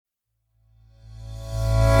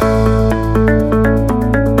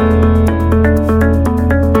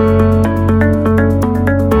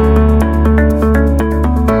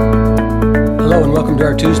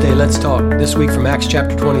this week from Acts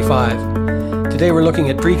chapter 25. Today we're looking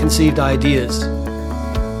at preconceived ideas.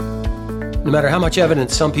 No matter how much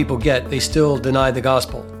evidence some people get, they still deny the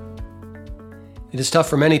gospel. It is tough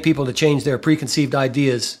for many people to change their preconceived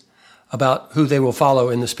ideas about who they will follow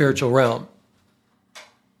in the spiritual realm.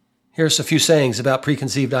 Here's a few sayings about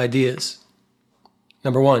preconceived ideas.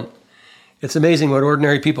 Number one, it's amazing what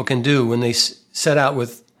ordinary people can do when they set out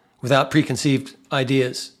without preconceived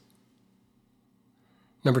ideas.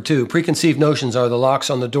 Number two, preconceived notions are the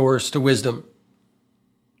locks on the doors to wisdom.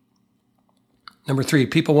 Number three,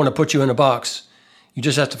 people want to put you in a box. You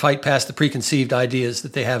just have to fight past the preconceived ideas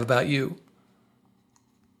that they have about you.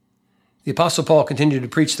 The Apostle Paul continued to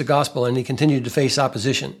preach the gospel, and he continued to face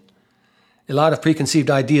opposition. A lot of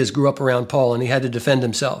preconceived ideas grew up around Paul, and he had to defend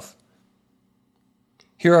himself.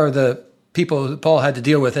 Here are the people that Paul had to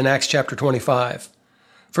deal with in Acts chapter 25.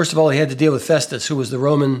 First of all, he had to deal with Festus, who was the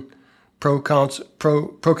Roman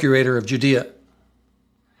procurator of Judea.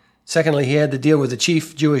 Secondly, he had to deal with the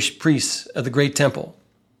chief Jewish priests of the great temple.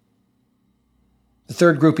 The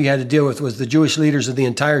third group he had to deal with was the Jewish leaders of the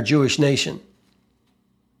entire Jewish nation.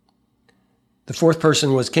 The fourth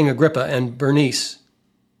person was King Agrippa and Bernice,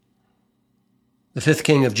 the fifth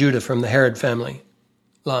king of Judah from the Herod family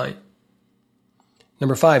line.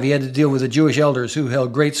 Number five, he had to deal with the Jewish elders who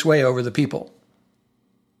held great sway over the people.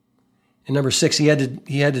 And number six, he had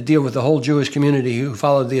to deal with the whole Jewish community who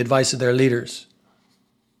followed the advice of their leaders.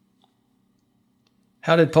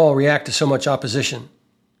 How did Paul react to so much opposition?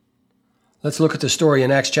 Let's look at the story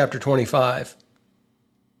in Acts chapter 25.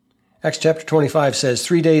 Acts chapter 25 says,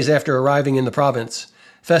 3 days after arriving in the province,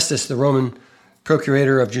 Festus, the Roman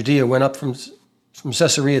procurator of Judea, went up from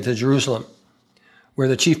Caesarea to Jerusalem, where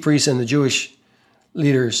the chief priests and the Jewish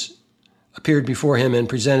leaders appeared before him and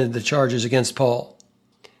presented the charges against Paul.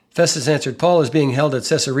 Festus answered, Paul is being held at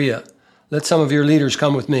Caesarea. Let some of your leaders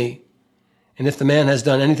come with me. And if the man has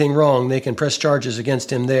done anything wrong, they can press charges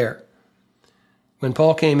against him there. When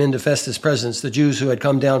Paul came into Festus' presence, the Jews who had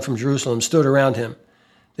come down from Jerusalem stood around him.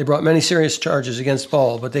 They brought many serious charges against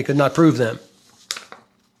Paul, but they could not prove them.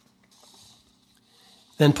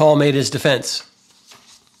 Then Paul made his defense.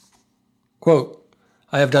 Quote,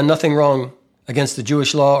 I have done nothing wrong against the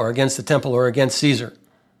Jewish law or against the temple or against Caesar.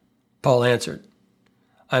 Paul answered,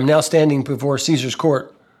 I am now standing before Caesar's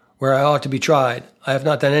court, where I ought to be tried. I have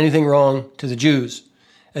not done anything wrong to the Jews,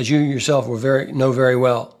 as you yourself know very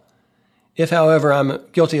well. If, however, I am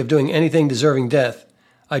guilty of doing anything deserving death,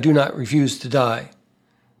 I do not refuse to die.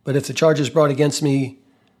 But if the charges brought against me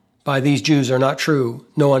by these Jews are not true,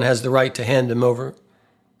 no one has the right to hand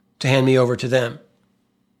me over to them.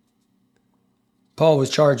 Paul was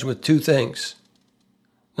charged with two things.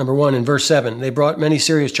 Number one, in verse 7, they brought many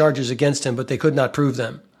serious charges against him, but they could not prove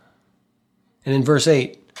them. And in verse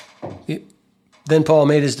 8, then Paul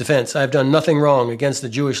made his defense. I have done nothing wrong against the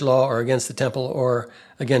Jewish law or against the temple or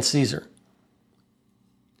against Caesar.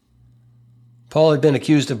 Paul had been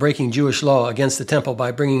accused of breaking Jewish law against the temple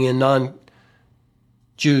by bringing in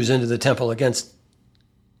non-Jews into the temple against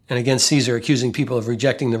Caesar, accusing people of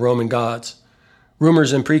rejecting the Roman gods.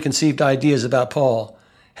 Rumors and preconceived ideas about Paul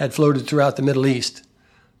had floated throughout the Middle East.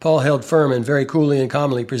 Paul held firm and very coolly and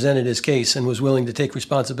calmly presented his case and was willing to take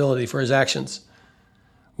responsibility for his actions,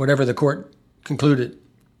 whatever the court concluded.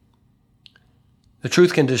 The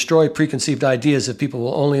truth can destroy preconceived ideas if people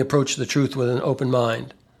will only approach the truth with an open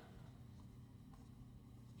mind.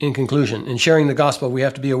 In conclusion, in sharing the gospel, we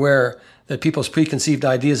have to be aware that people's preconceived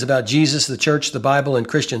ideas about Jesus, the church, the Bible, and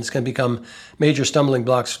Christians can become major stumbling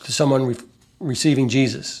blocks to someone receiving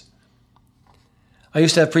Jesus. I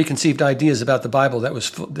used to have preconceived ideas about the Bible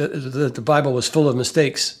that the Bible was full of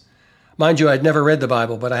mistakes. Mind you, I'd never read the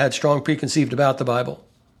Bible, but I had strong preconceived about the Bible.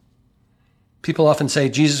 People often say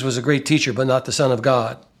Jesus was a great teacher, but not the Son of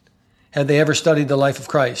God. Had they ever studied the life of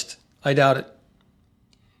Christ? I doubt it.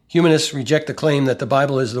 Humanists reject the claim that the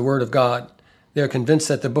Bible is the Word of God. They are convinced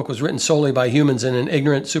that the book was written solely by humans in an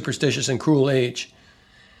ignorant, superstitious, and cruel age.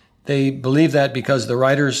 They believe that because the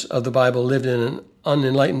writers of the Bible lived in an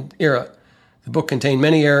unenlightened era. The book contained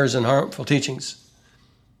many errors and harmful teachings.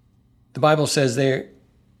 The Bible says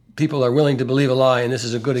people are willing to believe a lie, and this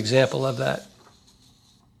is a good example of that.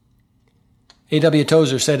 A.W.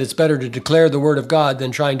 Tozer said it's better to declare the Word of God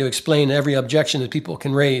than trying to explain every objection that people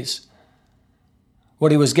can raise.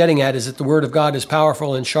 What he was getting at is that the Word of God is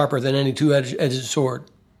powerful and sharper than any two-edged sword.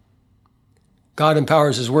 God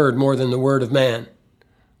empowers His Word more than the word of man.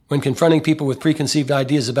 When confronting people with preconceived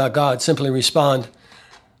ideas about God, simply respond,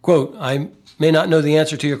 quote, I may not know the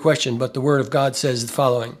answer to your question, but the Word of God says the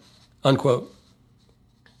following, unquote.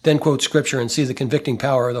 Then quote Scripture and see the convicting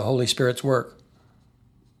power of the Holy Spirit's work.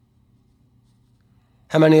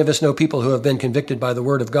 How many of us know people who have been convicted by the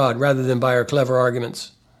Word of God rather than by our clever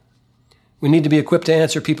arguments? We need to be equipped to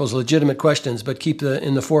answer people's legitimate questions, but keep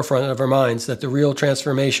in the forefront of our minds that the real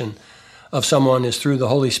transformation of someone is through the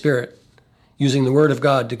Holy Spirit, using the Word of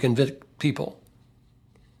God to convict people.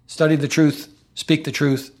 Study the truth, speak the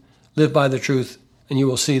truth, live by the truth, and you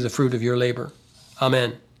will see the fruit of your labor.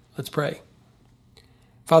 Amen. Let's pray.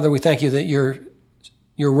 Father, we thank you that your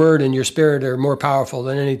Word and your Spirit are more powerful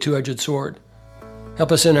than any two-edged sword.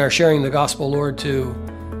 Help us in our sharing the gospel, Lord, to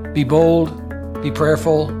be bold, be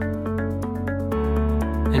prayerful,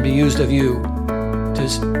 and be used of you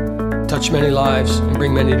to touch many lives and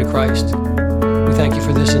bring many to Christ. We thank you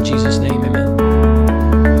for this in Jesus' name. Amen.